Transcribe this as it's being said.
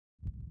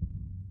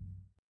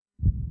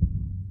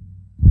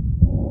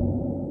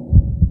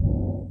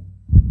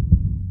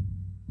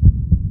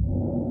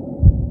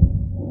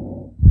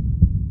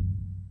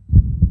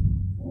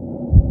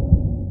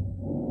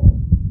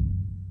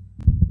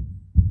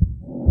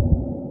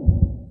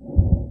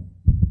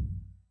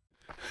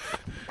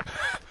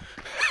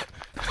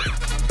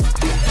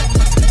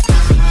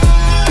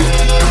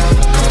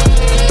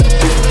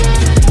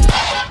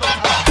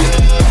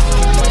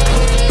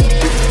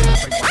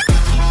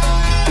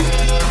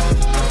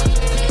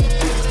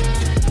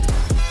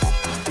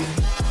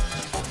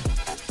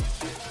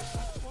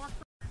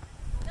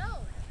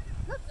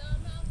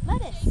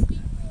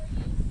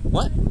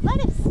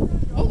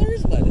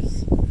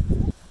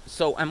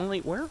Emily,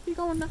 where are we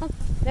going now?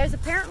 There's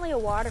apparently a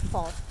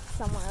waterfall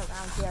somewhere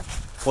around here.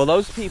 Well,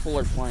 those people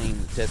are playing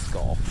disc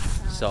golf,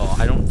 so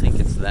I don't think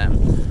it's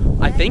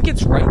them. I think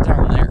it's right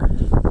down there.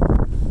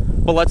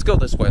 But let's go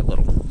this way a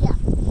little. Yeah,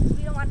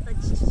 we don't want the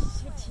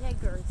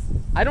chiggers.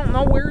 I don't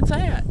know where it's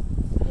at.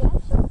 Yeah,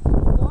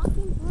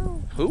 walking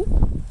through. Who?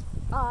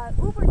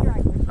 Uber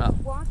drivers. Oh.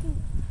 Walking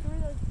through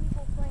those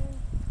people playing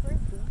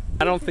frisbee.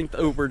 I don't think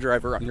the Uber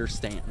driver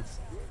understands.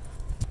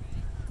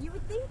 You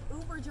would think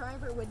Uber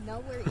driver would know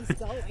where he's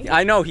going.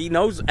 I know, he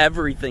knows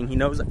everything. He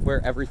knows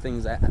where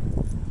everything's at.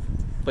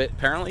 But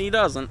apparently he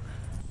doesn't.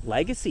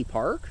 Legacy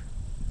Park?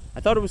 I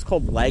thought it was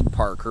called Leg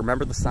Park.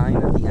 Remember the sign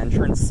at the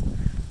entrance?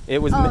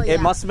 It was. Oh, yeah.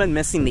 It must have been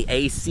missing the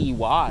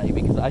ACY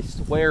because I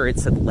swear it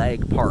said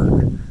Leg Park.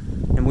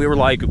 And we were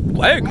like,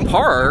 Leg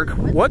Park?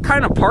 What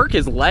kind of park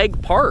is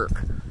Leg Park?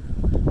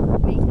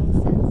 Made no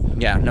sense.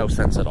 Yeah, no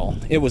sense at all.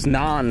 It was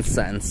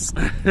nonsense.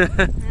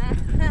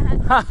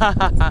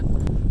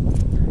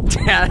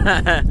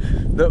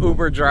 The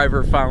Uber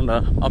driver found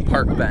a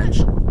park bench.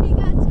 He got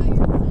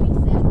tired, so he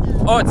sat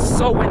down. Oh, it's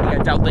so windy, I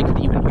doubt they could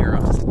even hear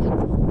us.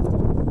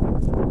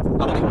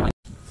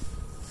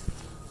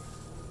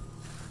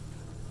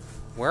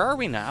 Where are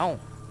we now?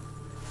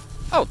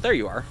 Oh, there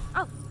you are.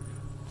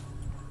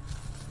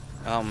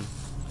 Oh.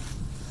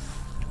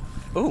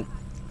 Ooh,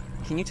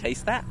 can you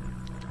taste that?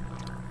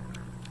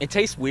 It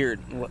tastes weird.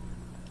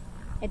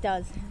 It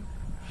does.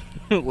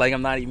 Like,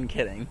 I'm not even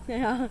kidding.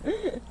 Yeah.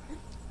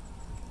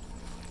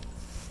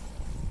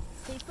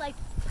 Tastes like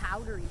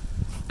powdery.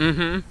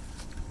 Mm-hmm.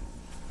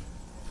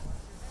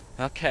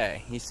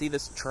 Okay, you see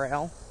this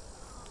trail?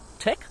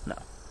 Tick? No.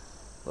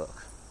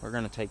 Look, we're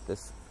gonna take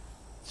this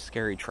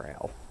scary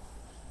trail.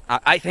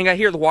 I think I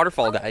hear the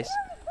waterfall, guys.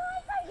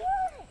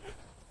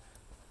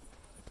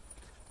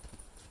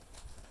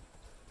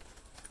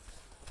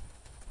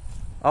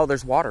 Oh,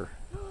 there's water.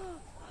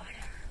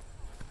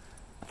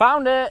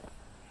 Found it!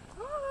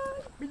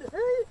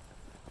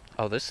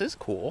 Oh, this is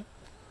cool.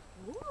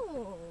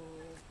 Ooh.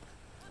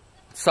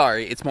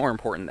 Sorry, it's more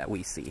important that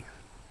we see.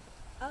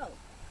 Oh,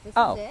 this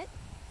Oh. is it?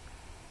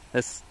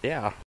 This,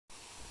 yeah.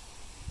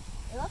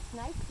 It looks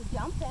nice to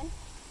jump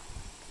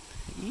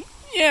in.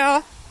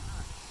 Yeah.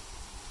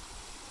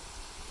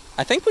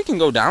 I think we can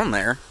go down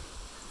there.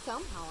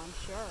 Somehow, I'm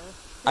sure.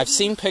 I've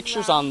seen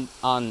pictures on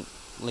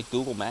like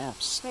Google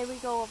Maps. Maybe we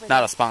go over Not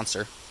there. a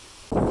sponsor.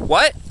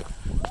 What?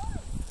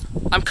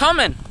 I'm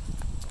coming.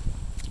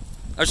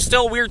 There's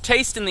still a weird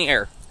taste in the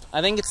air.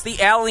 I think it's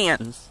the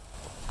aliens.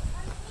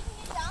 I'm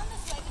taking it down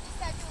this way, but just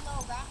gotta do a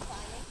little rock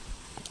climbing.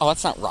 Oh,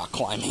 that's not rock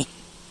climbing.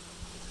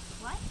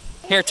 What?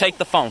 Here, take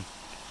the phone.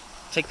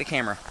 Take the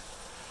camera.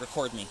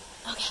 Record me.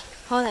 Okay,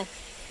 hold on.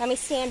 Let me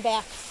stand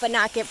back, but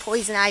not get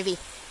poison ivy.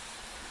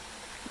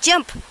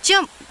 Jump,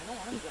 jump. I don't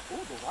want to.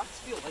 Oh, the rocks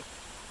feel like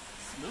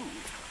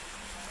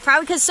smooth.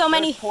 Probably because so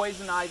many. There's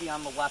poison ivy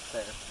on the left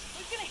there.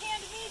 Who's gonna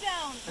hand me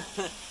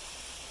down?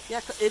 Yeah,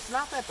 it's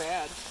not that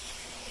bad.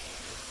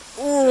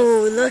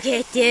 Ooh, look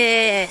at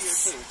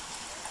this.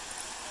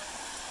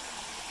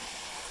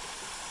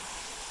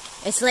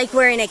 It's like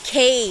we're in a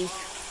cave.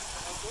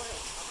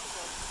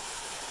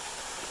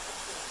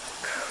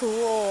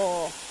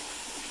 Cool.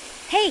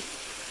 Hey,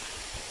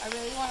 I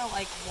really want to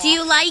like walk. do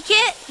you like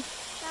it?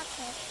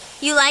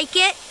 You like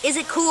it? Is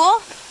it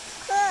cool?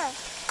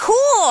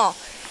 Cool.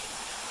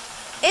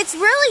 It's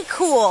really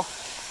cool.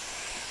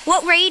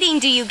 What rating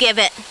do you give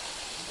it?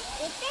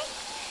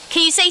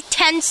 Can you say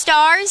 10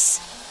 stars?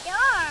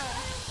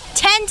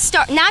 10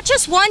 stars. Not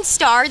just 1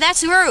 star.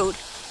 That's rude.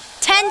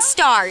 10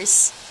 stars.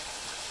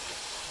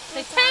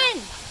 Say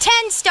 10.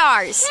 10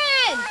 stars.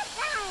 10.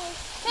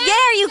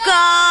 There you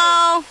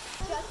go.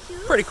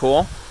 Pretty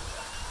cool.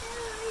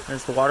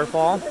 There's the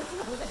waterfall.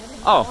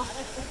 Oh.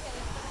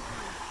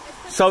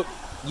 So,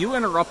 you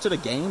interrupted a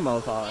game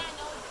of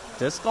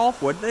disc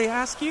golf? What did they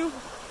ask you?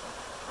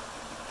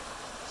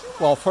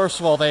 Well, first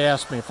of all, they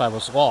asked me if I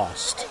was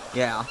lost,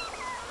 Yeah.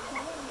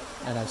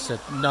 and I said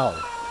no.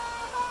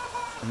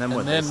 And then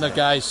And then the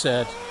guy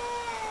said,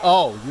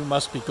 "Oh, you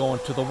must be going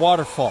to the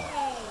waterfall."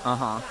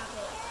 Uh-huh.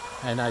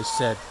 And I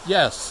said,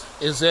 "Yes.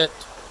 Is it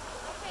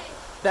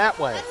that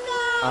way?"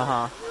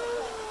 Uh-huh.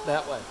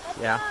 That way.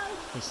 Yeah.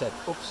 He said,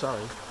 "Oops,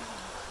 sorry."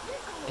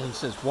 And he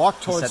says, "Walk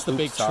towards said, the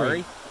big "Oops, sorry"?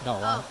 tree."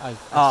 No,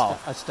 Oh.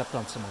 I stepped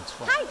on someone's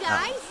foot. Hi,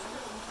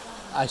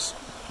 guys.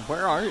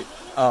 Where are you?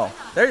 Oh,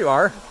 there you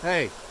are.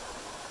 Hey.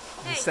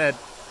 He said,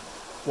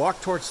 "Walk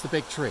towards the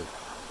big tree."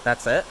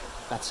 That's it?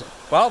 That's it.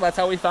 Well, that's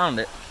how we found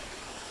it.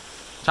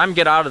 Time to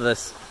get out of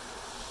this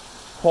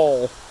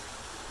hole.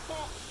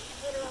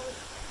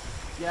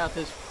 Yeah,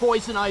 this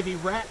poison ivy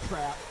rat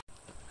trap.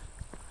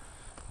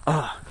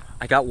 Ugh,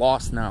 I got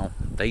lost now.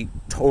 They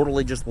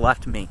totally just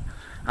left me.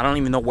 I don't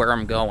even know where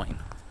I'm going.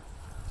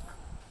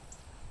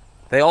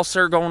 They all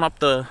started going up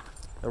the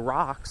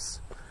rocks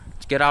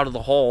to get out of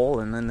the hole,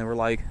 and then they were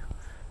like,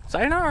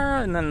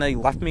 sayonara, and then they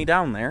left me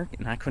down there,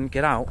 and I couldn't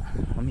get out.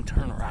 Let me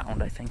turn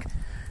around. I think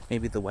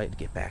maybe the way to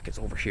get back is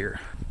over here.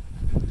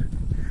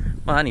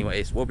 Well,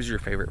 anyways, what was your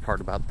favorite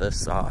part about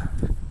this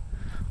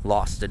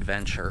lost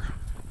adventure?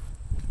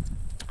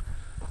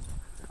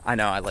 I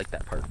know, I like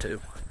that part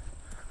too.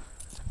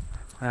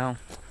 Well,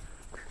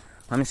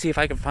 let me see if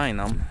I can find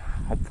them.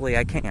 Hopefully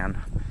I can.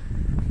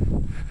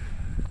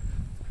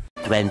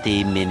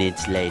 20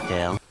 minutes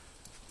later.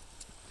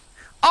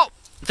 Oh,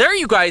 there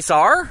you guys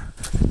are.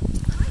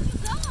 Where'd you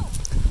go?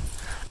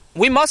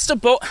 We must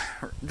have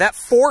that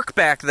fork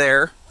back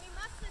there. We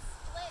must have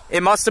split.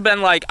 It must have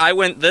been like I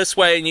went this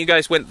way and you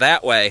guys went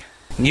that way.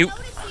 You I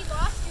noticed we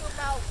lost you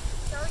about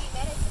 30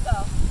 minutes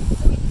ago,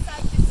 so we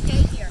decided to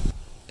stay here.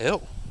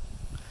 Ew.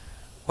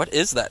 What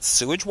is that?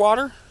 Sewage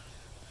water?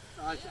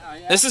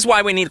 I This is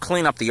why we need to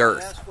clean up the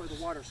earth. asked where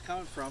the water's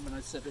coming from, and I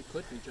said it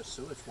could be just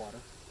sewage water.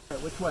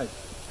 Which way?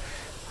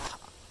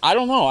 I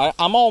don't know.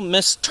 I'm all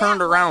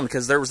turned around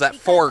because there was that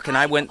fork and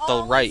I went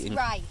the right. Always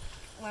right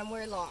when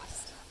we're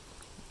lost.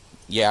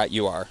 Yeah,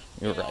 you are.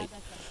 You're right.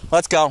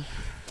 Let's go.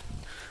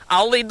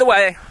 I'll lead the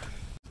way.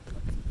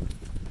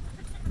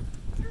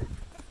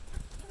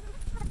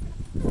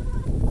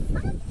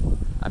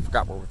 I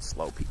forgot we're with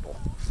slow people.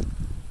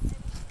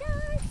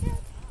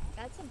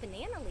 That's a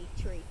banana leaf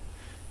tree.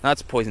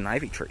 That's a poison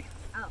ivy tree.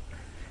 Oh.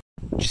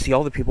 Did you see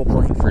all the people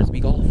playing frisbee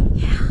golf?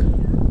 Yeah.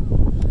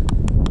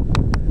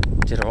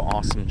 Did an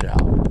awesome job.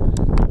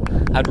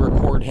 I'd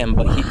record him,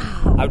 but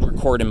I would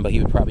record him, but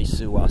he would probably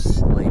sue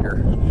us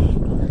later.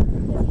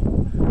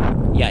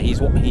 Yeah, he's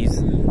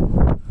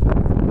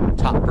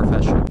top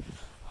professional.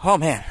 Oh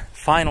man,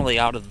 finally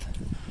out of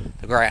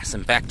the grass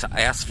and back to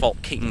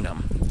Asphalt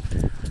Kingdom.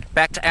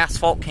 Back to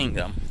Asphalt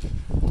Kingdom.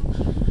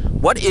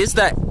 What is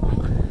that?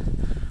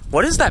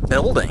 What is that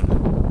building?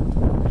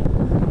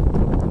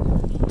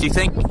 Do you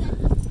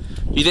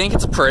think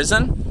it's a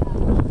prison?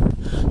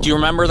 Do you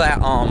remember that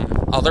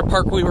other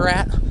park we were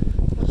at?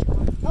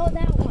 Oh,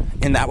 that one.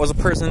 And that was a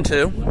prison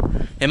too?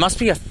 It must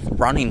be a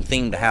running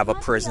theme to have a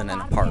prison in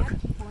a park.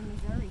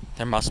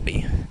 There must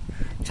be.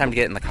 Time to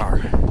get in the car.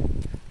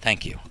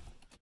 Thank you.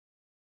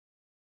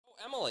 Oh,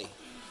 Emily.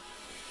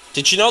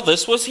 Did you know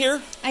this was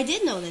here? I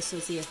did know this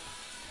was here.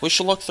 We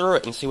should look through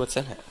it and see what's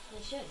in it.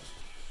 We should.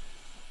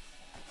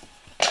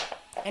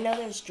 I know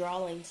there's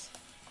drawings.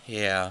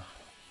 Yeah.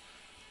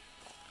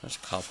 There's a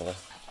couple.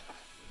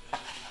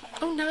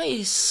 Oh,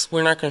 nice.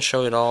 We're not going to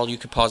show it all. You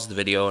could pause the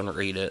video and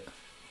read it.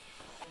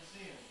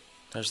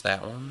 There's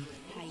that one.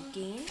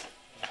 Hiking.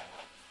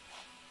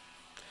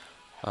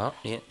 Oh,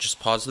 yeah. Just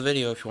pause the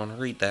video if you want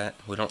to read that.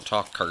 We don't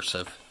talk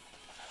cursive.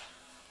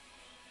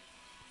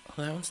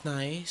 Oh, that one's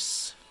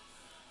nice.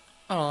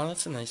 Oh,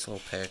 that's a nice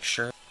little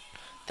picture.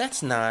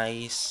 That's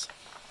nice.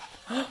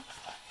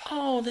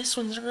 Oh, this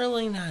one's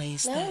really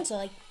nice. That one's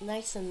like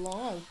nice and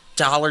long.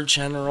 Dollar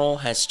General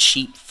has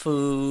cheap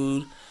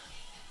food.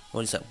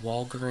 What is that?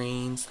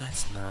 Walgreens.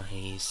 That's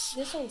nice.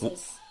 This one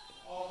says.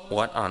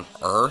 What on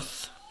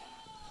earth?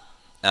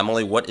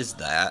 Emily, what is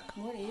that?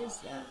 What is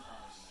that?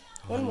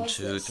 When 1, was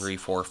 2, this? 3,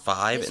 4,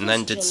 5. This And then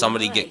was did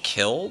somebody July. get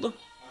killed?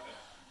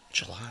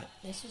 July.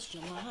 This is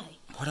July.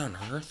 What on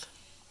earth?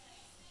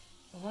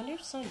 I wonder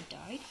if someone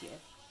died here.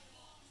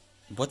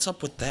 What's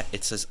up with that?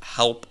 It says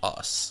help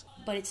us.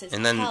 But it says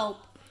And then- help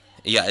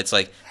Yeah, it's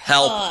like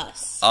help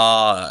us.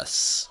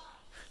 us.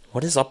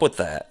 What is up with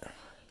that?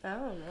 I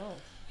don't know.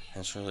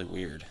 That's really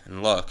weird.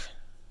 And look,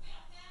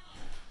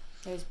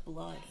 There's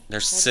blood.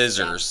 there's That's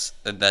scissors.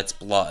 That's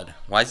blood.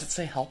 Why does it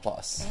say help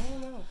us? I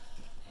don't know.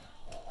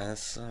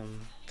 That's kind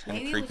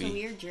Maybe of it was a creepy.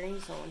 weird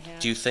dream someone had.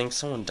 Do you think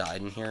someone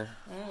died in here?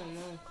 I don't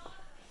know.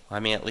 I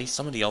mean, at least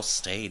somebody else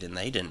stayed and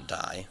they didn't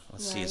die.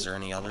 Let's see, is Right. there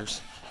any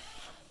others?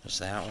 There's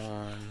that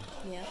one.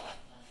 Yep.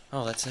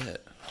 Oh, that's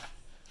it.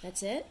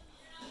 That's it?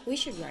 We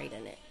should write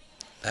in it.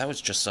 That was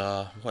just,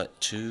 what,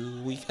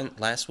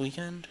 last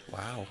weekend?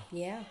 Wow.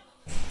 Yeah.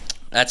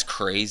 That's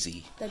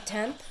crazy. The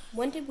 10th?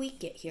 When did we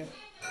get here?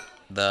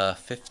 The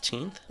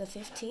 15th? The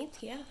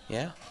 15th? Yeah.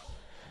 Yeah.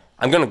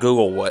 I'm gonna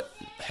Google what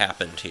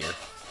happened here.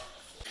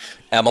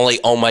 Emily,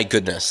 oh my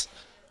goodness.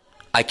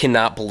 I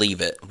cannot believe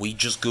it. We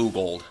just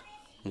Googled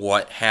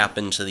what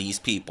happened to these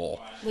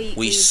people.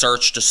 We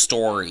searched a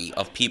story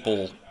of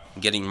people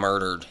getting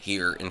murdered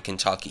here in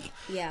Kentucky.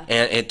 Yeah.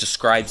 And it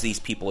describes these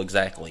people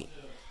exactly.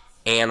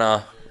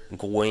 Anna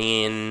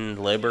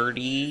Gwen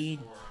Liberty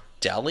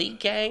Deli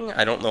Gang?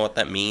 I don't know what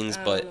that means,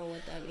 I but don't know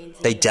what that means.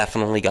 they either.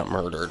 definitely got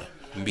murdered.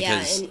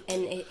 Because Yeah,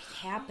 and it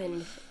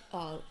happened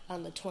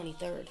on the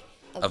 23rd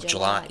of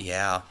July.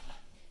 Yeah.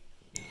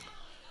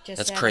 Just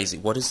That's Saturday. crazy.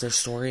 What is their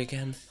story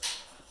again?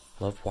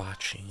 Love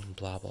watching,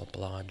 blah, blah,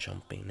 blah,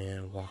 jumping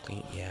in,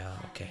 walking. Yeah,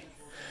 okay.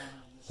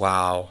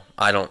 Wow.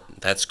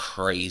 That's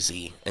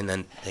crazy. And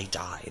then they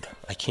died.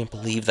 I can't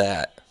believe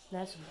that.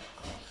 That's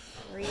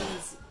crazy.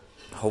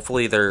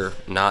 Hopefully they're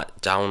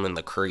not down in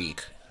the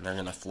creek. And they're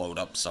going to float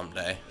up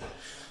someday.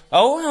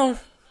 Oh,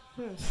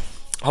 well.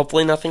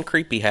 Hopefully nothing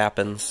creepy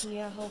happens.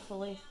 Yeah,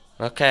 hopefully.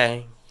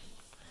 Okay.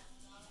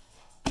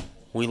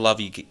 We love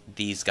you,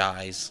 these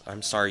guys.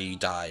 I'm sorry you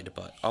died,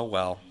 but oh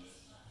well.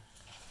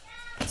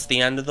 It's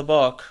the end of the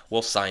book.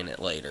 We'll sign it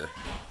later.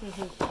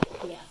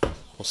 Yeah.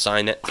 We'll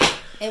sign it.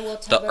 And we'll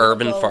tell The them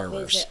Urban to go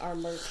Farmers. visit our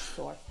merch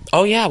store.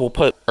 Oh yeah, we'll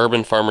put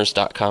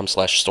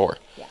urbanfarmers.com/store.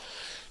 Yeah.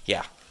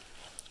 Yeah.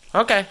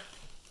 Okay.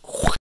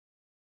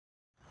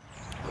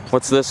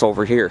 What's this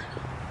over here?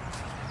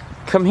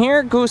 Come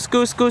here, goose,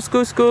 goose, goose,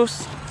 goose,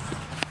 goose.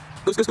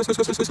 Goose, goose, goose, goose,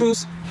 goose, goose,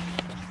 goose.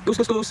 Goose,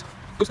 goose, goose.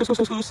 Goose, goose, goose,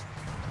 goose, goose.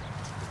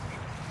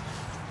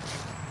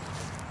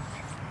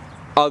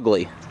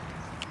 Ugly.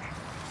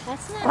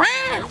 That's not.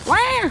 Wah,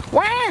 wah,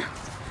 wah,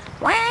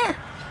 wah.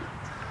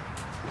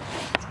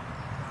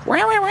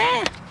 Wah, wah,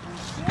 wah.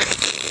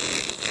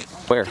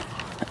 Where?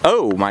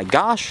 Oh my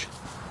gosh.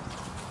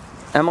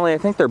 Emily, I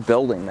think they're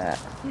building that.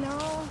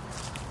 No.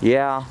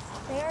 Yeah.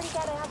 They already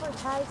got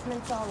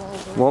advertisements all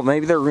over. Well,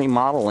 maybe they're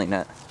remodeling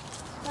it.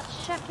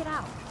 Let's check it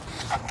out.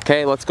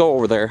 Okay, let's go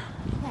over there.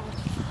 Okay.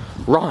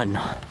 Run.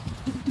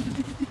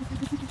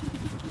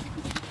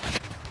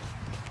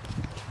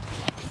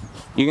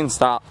 You can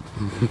stop.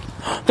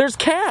 There's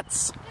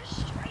cats. There's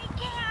stray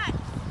cats.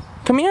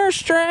 Come here,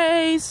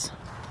 strays.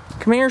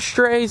 Come here,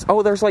 strays.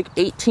 Oh, there's like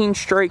 18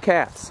 stray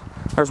cats.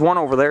 There's one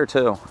over there,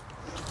 too.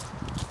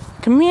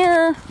 Come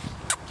here.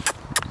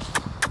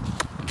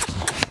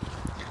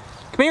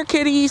 Come here,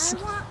 kitties. I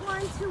want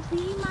one to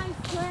be my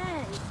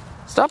friend.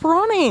 Stop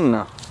running.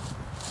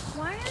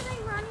 Why are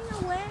they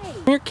running away?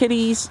 Come here,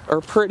 kitties,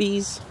 or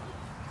pretties.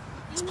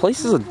 This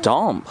place is a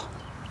dump.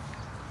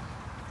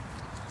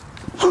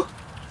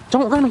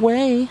 Don't run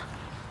away.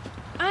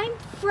 I'm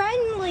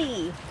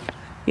friendly.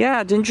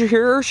 Yeah, didn't you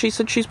hear her? She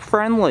said she's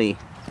friendly.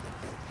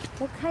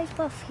 What type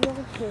of field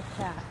is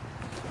that?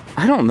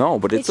 I don't know,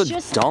 but it's a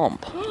just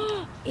dump.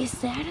 Is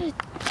that a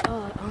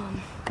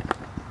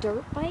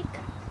dirt bike?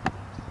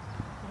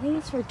 I think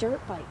it's for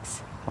dirt bikes.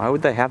 Why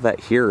would they have that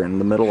here in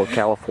the middle of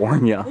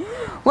California?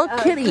 Look,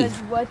 kitty. 'Cause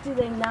what do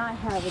they not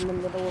have in the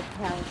middle of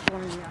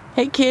California?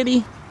 Hey,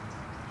 kitty.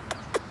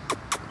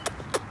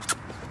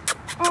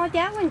 Oh,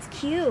 that one's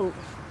cute.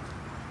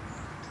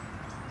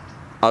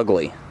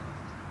 Ugly.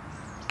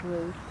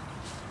 Rude.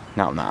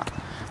 No, I'm not.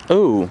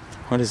 Ooh,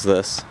 what is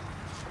this?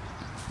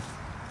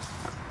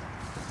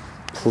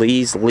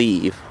 Please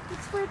leave.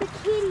 It's for the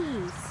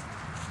kitties.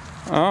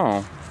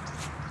 Oh.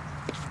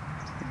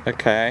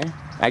 Okay.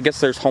 I guess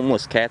there's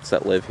homeless cats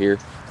that live here.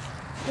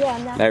 Yeah,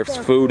 and that's There's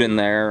their food in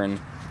there, and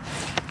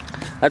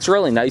that's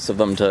really nice of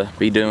them to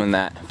be doing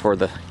that for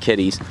the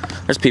kitties.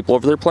 There's people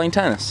over there playing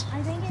tennis.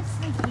 I think it's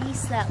the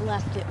geese that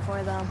left it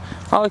for them.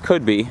 Oh, it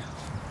could be.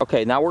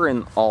 Okay, now we're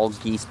in all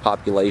geese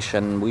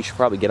population. We should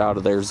probably get out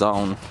of their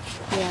zone.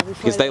 Yeah,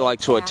 Because they like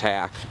to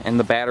attack, and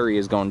the battery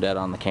is going dead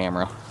on the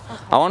camera.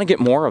 Okay. I want to get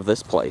more of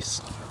this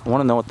place. I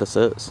want to know what this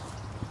is.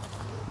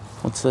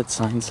 What's that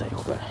sign say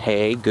over there?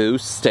 Hey,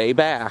 goose, stay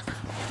back.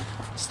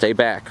 Stay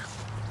back.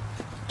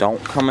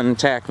 Don't come and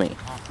attack me.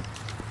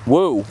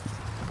 Woo.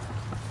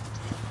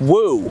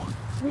 Woo.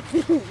 Where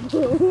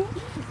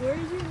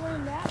did you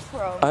learn that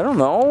from? I don't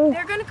know.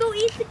 They're gonna go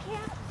eat the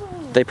cat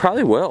food. They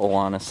probably will,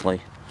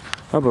 honestly.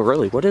 Oh, but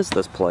really, what is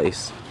this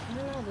place? I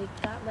don't know,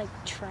 they've got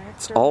like tractor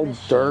It's all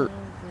dirt.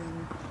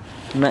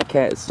 And that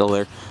cat is still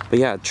there. But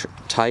yeah,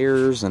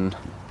 tires, and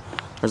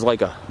there's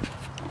like a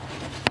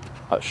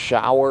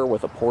shower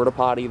with a porta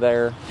potty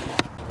there.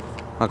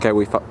 Okay,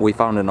 we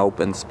found an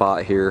open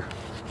spot here.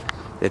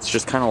 It's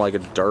just kind of like a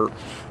dirt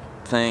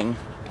thing.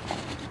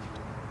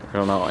 I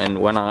don't know. And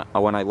when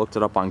I looked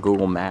it up on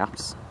Google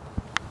Maps,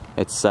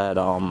 it said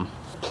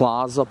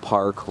Plaza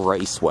Park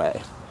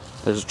Raceway.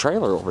 There's a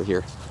trailer over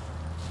here.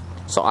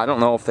 So I don't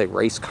know if they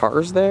race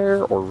cars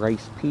there or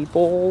race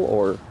people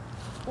or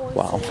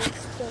wow.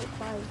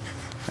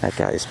 That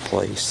guy's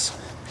place.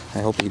 I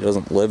hope he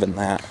doesn't live in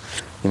that.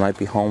 He might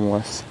be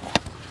homeless.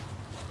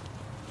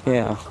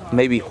 Yeah,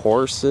 maybe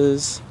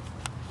horses.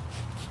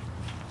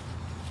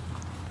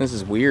 This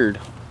is weird.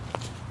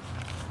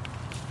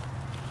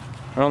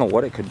 I don't know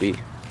what it could be.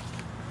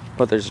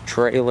 But there's a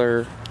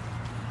trailer,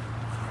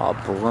 a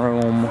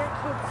broom.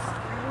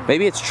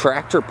 Maybe it's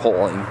tractor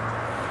pulling.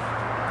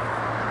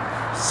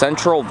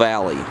 Central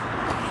Valley.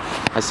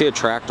 I see a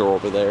tractor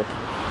over there.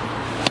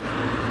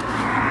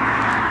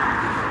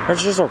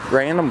 There's just a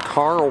random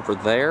car over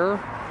there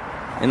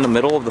in the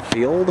middle of the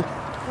field.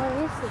 What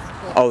is this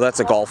for? Oh, that's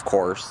a golf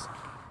course.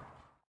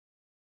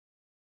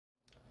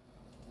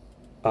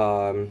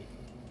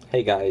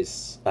 Hey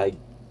guys, I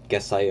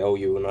guess I owe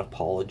you an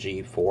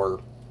apology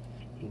for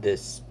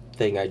this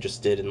thing I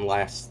just did in the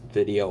last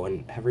video,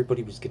 and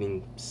everybody was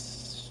getting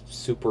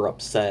super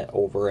upset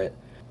over it.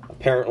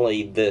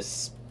 Apparently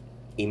this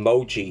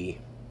emoji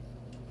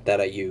that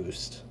I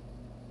used,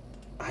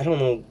 I don't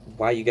know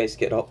why you guys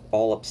get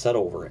all upset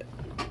over it.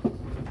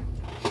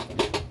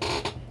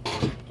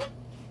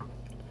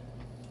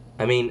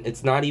 I mean,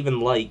 it's not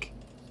even like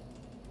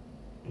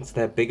it's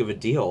that big of a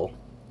deal.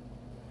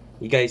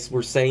 You guys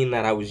were saying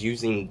that I was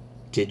using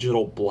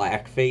digital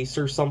blackface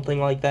or something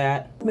like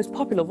that. The most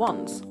popular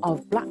ones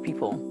of black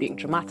people being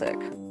dramatic.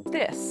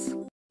 This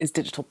is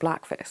digital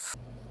blackface.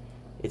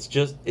 It's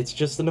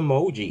just an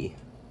emoji.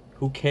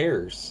 Who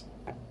cares?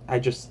 I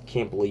just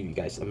can't believe you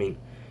guys. I mean,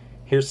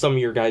 here's some of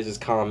your guys'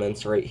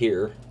 comments right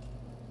here.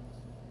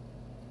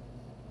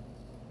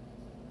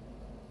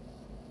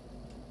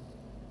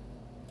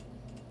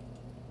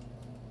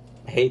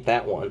 I hate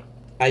that one.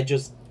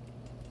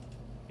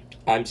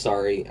 I'm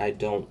sorry, I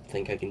don't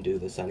think I can do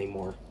this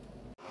anymore.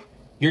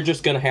 You're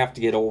just gonna have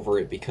to get over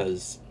it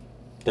because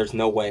there's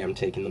no way I'm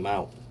taking them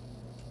out.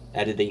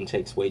 Editing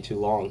takes way too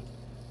long.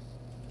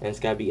 And it's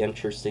gotta be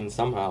interesting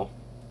somehow.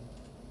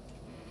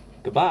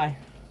 Goodbye.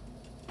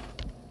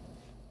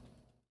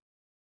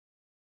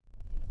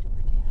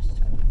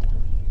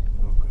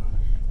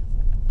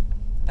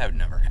 That would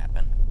never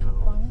happen.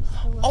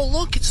 Oh,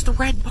 look, it's the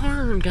red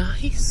barn,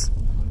 guys.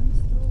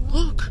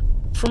 Look,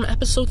 from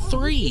episode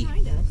 3.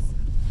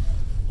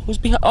 Who's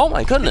behind? Oh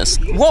my goodness.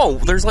 Whoa,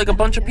 there's like a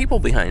bunch of people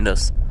behind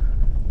us.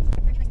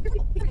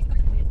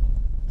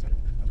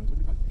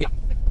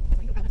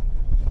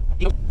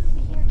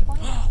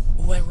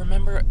 Oh, I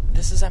remember.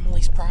 This is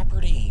Emily's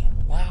property.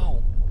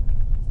 Wow.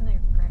 Isn't it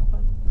your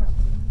grandpa's property?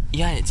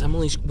 Yeah, it's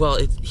Emily's. Well,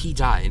 he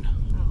died.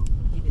 Oh,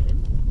 he did?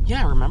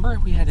 Yeah, remember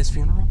we had his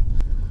funeral?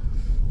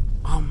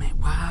 Oh man,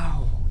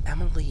 wow.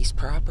 Emily's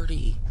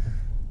property.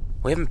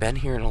 We haven't been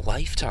here in a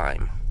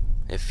lifetime,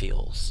 it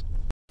feels.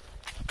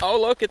 Oh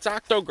look, it's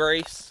Octo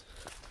Grace.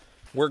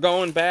 We're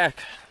going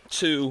back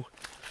to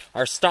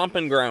our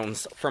stomping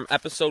grounds from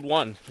episode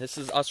 1. This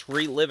is us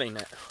reliving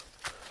it.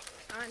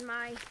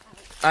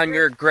 On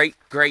your great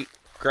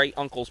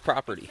uncle's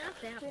property.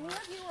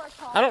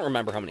 I don't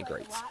remember how many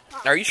greats.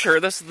 Are you sure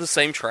this is the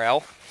same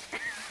trail?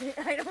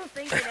 I don't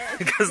think it is.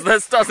 Because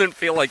this doesn't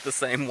feel like the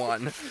same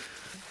one.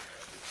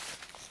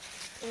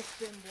 It's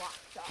been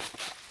blocked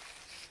off.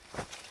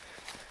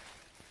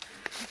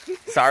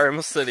 Sorry, I'm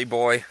a city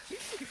boy.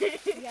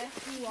 Yes,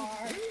 you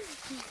are.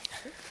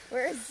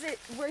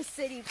 We're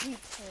city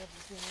people.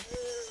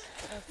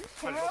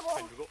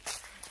 Terrible.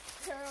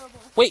 Terrible.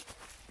 Wait,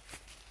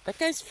 that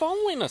guy's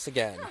following us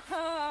again.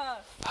 Oh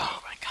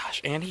my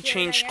gosh, and he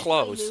changed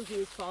clothes. I knew he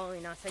was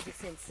following us. I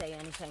just didn't say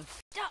anything.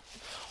 Stop.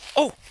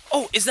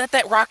 Oh, is that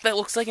rock that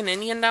looks like an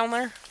Indian down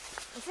there?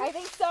 I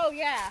think so.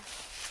 Yeah.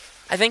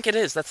 I think it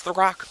is. That's the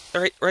rock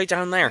right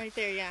down there. Right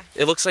there, yeah.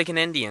 It looks like an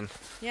Indian.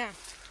 Yeah.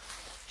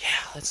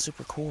 Yeah, that's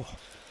super cool.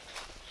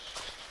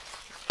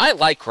 I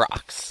like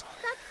rocks.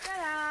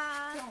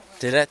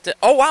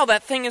 Oh wow,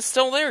 that thing is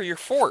still there, your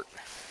fort.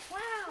 Wow.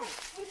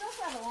 We built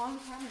that a long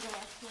time ago,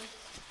 actually.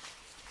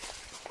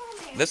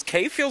 Oh, man. This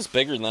cave feels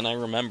bigger than I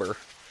remember.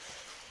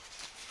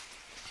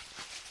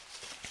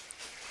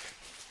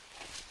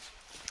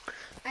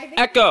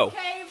 Echo!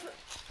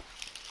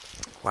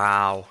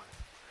 Wow.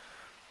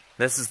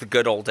 This is the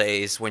good old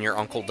days when your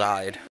uncle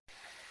died.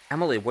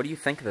 Emily, what do you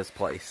think of this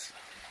place?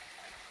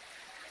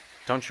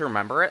 Don't you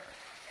remember it?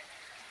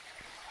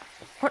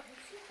 What?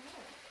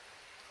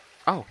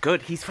 Oh,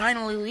 good. He's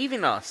finally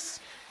leaving us.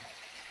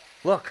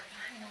 Look.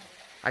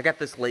 I got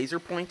this laser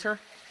pointer.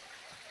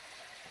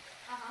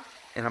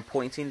 And I'm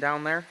pointing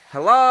down there.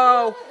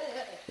 Hello?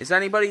 Is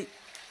anybody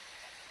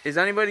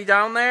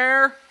down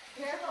there?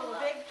 Careful, a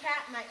big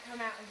cat might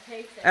come out and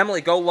chase it. Emily,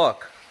 go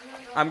look.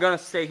 I'm going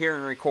to stay here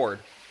and record.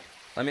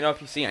 Let me know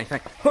if you see anything.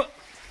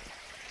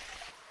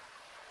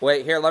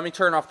 Wait, here, let me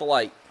turn off the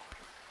light.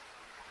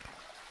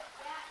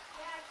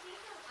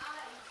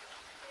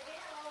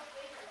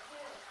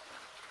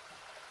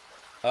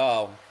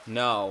 Oh,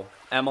 no.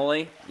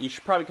 Emily, you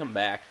should probably come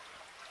back.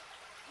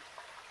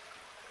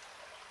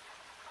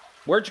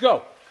 Where'd you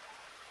go?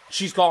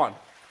 She's gone.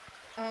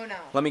 Oh, no.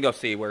 Let me go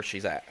see where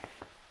she's at.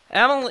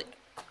 Emily.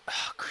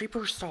 Ugh,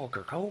 creeper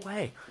stalker, go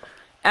away.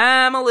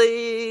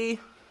 Emily.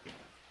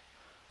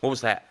 What was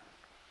that?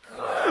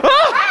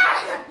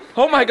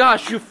 Oh my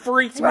gosh, you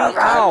freaked me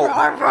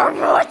out.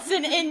 What's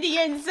an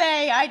Indian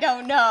say? I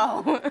don't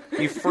know.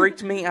 You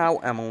freaked me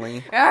out,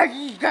 Emily.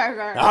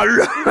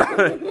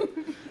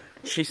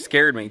 She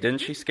scared me.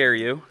 Didn't she scare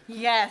you?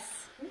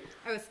 Yes.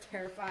 I was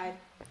terrified.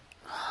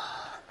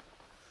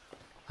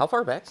 How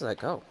far back does that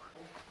go?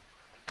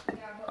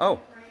 Oh.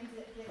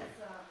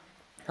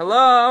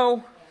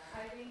 Hello?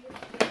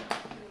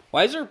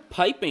 Why is there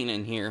piping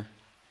in here?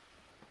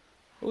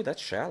 Oh,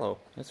 that's shallow.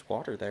 That's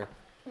water there.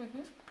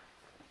 Mm-hmm.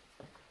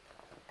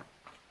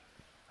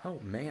 Oh,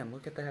 man,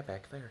 look at that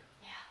back there.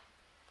 Yeah.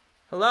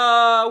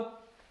 Hello?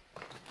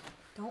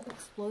 Don't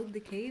explode the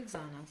caves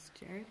on us,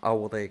 Jared. Oh,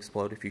 will they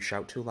explode if you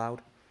shout too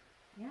loud?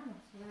 Yeah.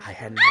 I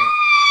had no...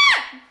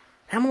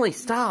 Emily,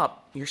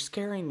 stop! You're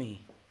scaring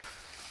me.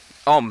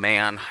 Oh,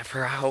 man, I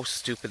forgot how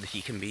stupid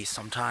he can be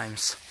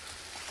sometimes.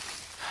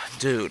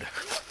 Dude.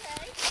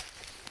 Okay.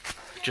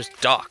 Just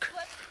duck.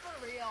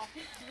 For real.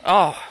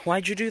 Oh,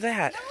 why'd you do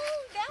that? No,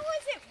 that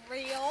wasn't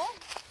real.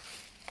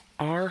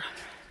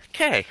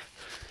 R.K.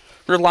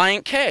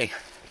 Reliant K.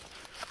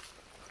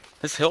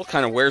 This hill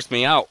kind of wears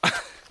me out. Yeah,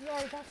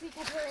 that's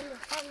because we're in the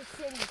fun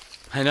city.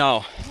 I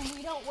know. And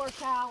we don't work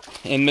out.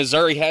 And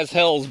Missouri has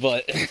hills,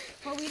 but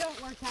But we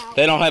don't work out.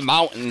 they don't have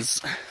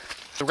mountains.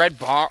 The red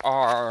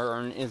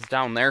barn is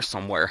down there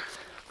somewhere.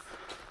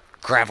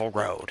 Gravel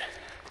road.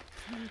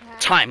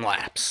 Time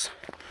lapse.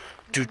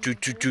 Dun dun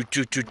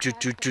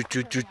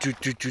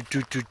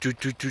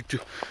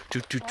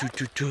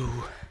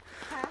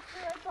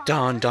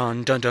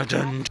dun dun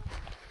dun.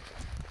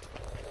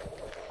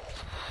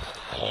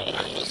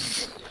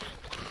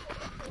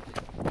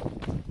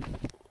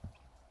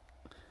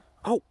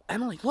 Oh,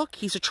 Emily, look,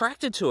 he's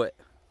attracted to it.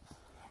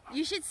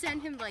 You should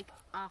send him like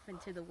off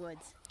into the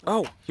woods.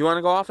 Oh, you want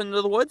to go off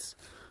into the woods?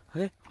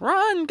 Okay,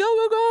 run, go,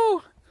 go,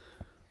 go.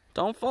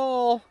 Don't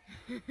fall.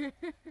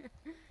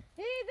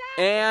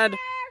 And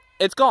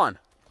it's gone.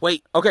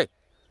 Wait, okay.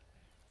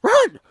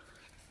 Run!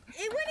 It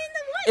went in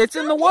the woods. It's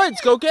in the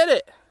woods. Go get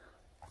it.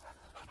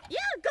 Yeah,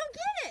 go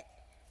get it.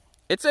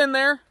 It's in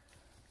there.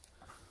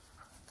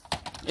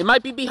 It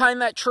might be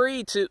behind that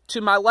tree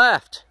to my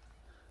left.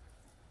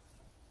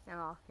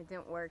 No, it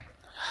didn't work.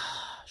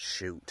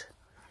 Shoot.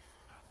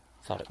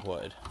 Thought it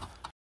would.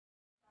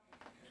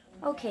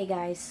 Okay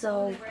guys,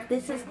 so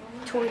this is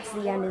towards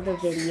the end of the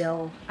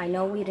video. I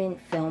know we didn't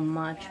film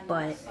much,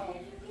 but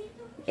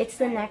it's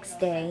the next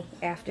day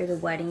after the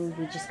wedding.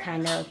 We just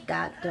kind of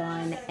got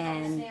done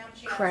and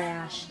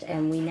crashed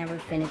and we never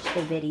finished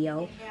the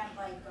video.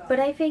 But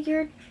I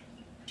figured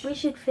we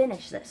should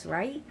finish this,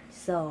 right?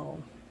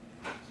 So,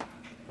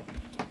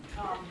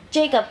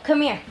 Jacob,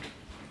 come here.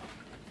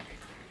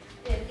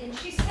 And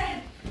she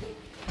said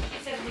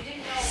we didn't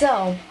know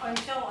So,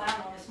 until, I don't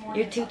know, this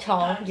morning. you're too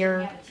tall.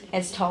 You're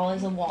as tall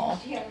as a wall.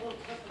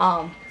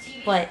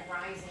 But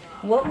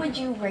what would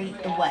you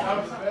rate the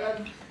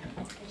wedding?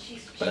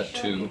 About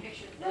 2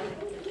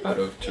 out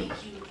of 2.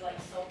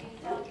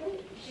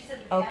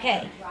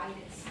 Okay.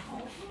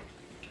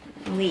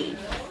 Leave.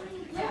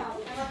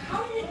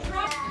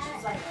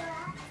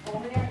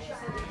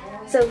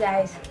 So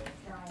guys,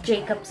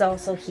 Jacob's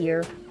also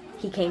here.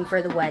 He came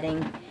for the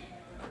wedding.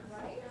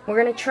 We're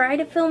gonna try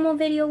to film a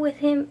video with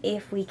him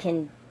if we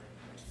can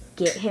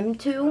get him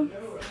to,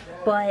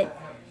 but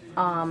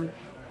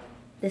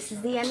this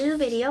is the end of the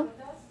video.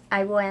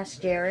 I will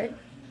ask Jared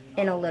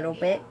in a little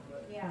bit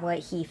what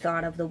he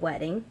thought of the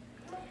wedding.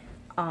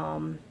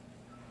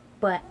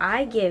 But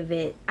I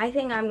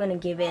think I'm gonna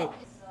give it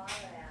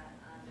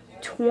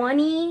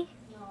 20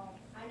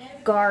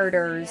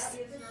 garters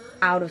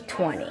out of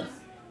 20.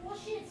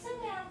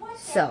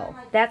 So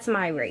that's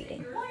my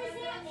rating.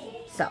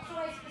 So.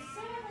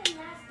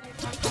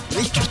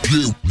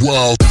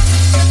 Wow.